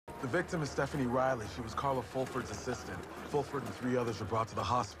The victim is Stephanie Riley. She was Carla Fulford's assistant. Fulford and 3 others were brought to the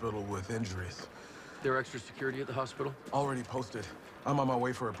hospital with injuries. There extra security at the hospital? Already posted. I'm on my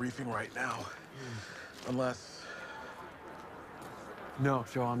way for a briefing right now. Unless... No,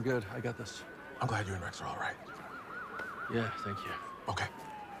 Joe, I'm good. I got this. I'm glad you and Rex are all right. Yeah, thank you. Okay.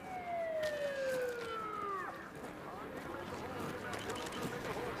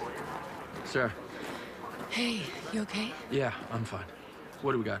 Sarah. Hey, you okay? Yeah, I'm fine.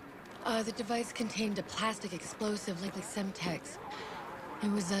 What do we got? The device contained a plastic explosive linked with Semtex.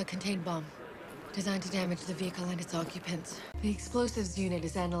 It was a contained bomb, designed to damage the vehicle and its occupants. The explosives unit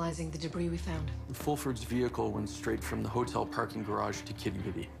is analyzing the debris we found. Fulford's vehicle went straight from the hotel parking garage to Kitty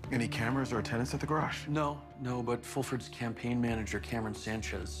Kitty. Any cameras or attendants at the garage? No, but Fulford's campaign manager, Cameron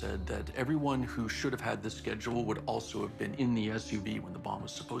Sanchez, said that everyone who should have had this schedule would also have been in the SUV when the bomb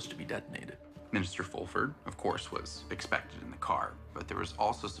was supposed to be detonated. Minister Fulford, of course, was expected in the car, but there was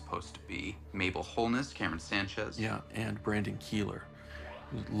also supposed to be Mabel Holness, Cameron Sanchez. Yeah, and Brandon Keeler,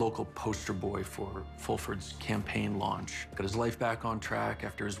 local poster boy for Fulford's campaign launch. Got his life back on track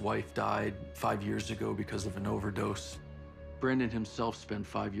after his wife died 5 years ago because of an overdose. Brandon himself spent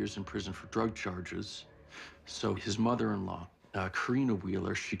 5 years in prison for drug charges. So his mother-in-law, Karina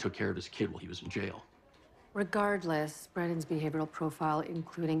Wheeler, she took care of his kid while he was in jail. Regardless, Brandon's behavioral profile,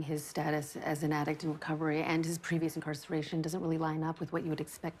 including his status as an addict in recovery and his previous incarceration, doesn't really line up with what you would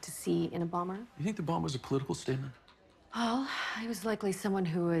expect to see in a bomber. You think the bomb was a political statement? Well, he was likely someone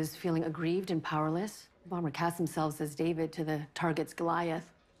who was feeling aggrieved and powerless. The bomber cast himself as David to the target's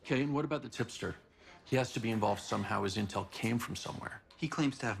Goliath. Okay, and what about the tipster? He has to be involved somehow. His intel came from somewhere. He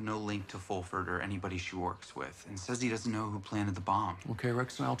claims to have no link to Fulford or anybody she works with, and says he doesn't know who planted the bomb. Okay,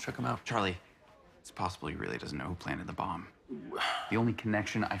 Rex and I'll check him out. Charlie, it's possible he really doesn't know who planted the bomb. The only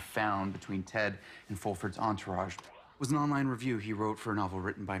connection I found between Ted and Fulford's entourage was an online review he wrote for a novel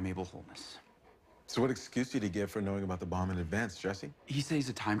written by Mabel Holness. So what excuse did he give for knowing about the bomb in advance, Jesse? He says he's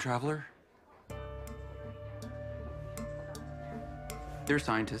a time traveler. There are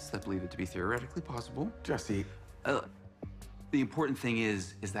scientists that believe it to be theoretically possible. Jesse... The important thing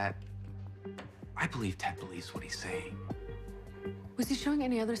is that I believe Ted believes what he's saying. Was he showing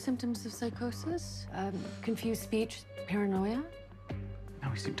any other symptoms of psychosis? Confused speech, paranoia? No,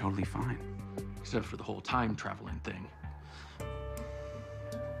 he seemed totally fine. Except for the whole time traveling thing.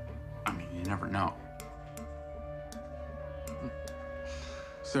 I mean, you never know.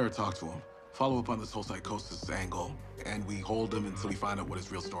 Sarah talked to him. Follow up on this whole psychosis angle, and we hold him until we find out what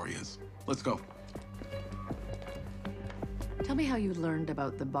his real story is. Let's go. Tell me how you learned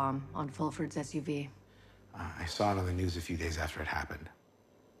about the bomb on Fulford's SUV. I saw it on the news a few days after it happened.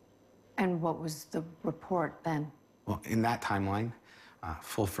 And what was the report then? Well, in that timeline,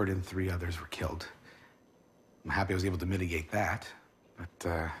 Fulford and 3 others were killed. I'm happy I was able to mitigate that,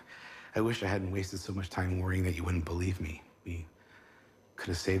 but I wish I hadn't wasted so much time worrying that you wouldn't believe me. We could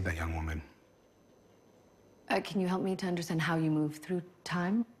have saved that young woman. Can you help me to understand how you move through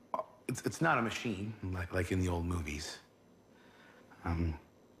time? It's not a machine, like in the old movies.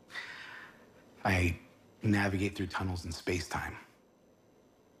 I navigate through tunnels in space-time.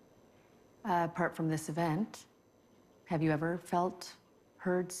 Apart from this event, have you ever felt,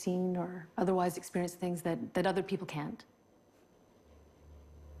 heard, seen, or otherwise experienced things that other people can't?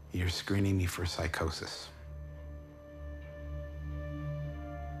 You're screening me for psychosis.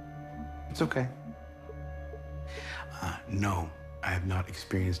 It's okay. No, I have not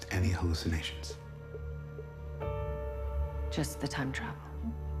experienced any hallucinations. Just the time travel.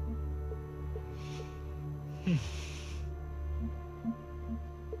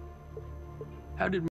 How did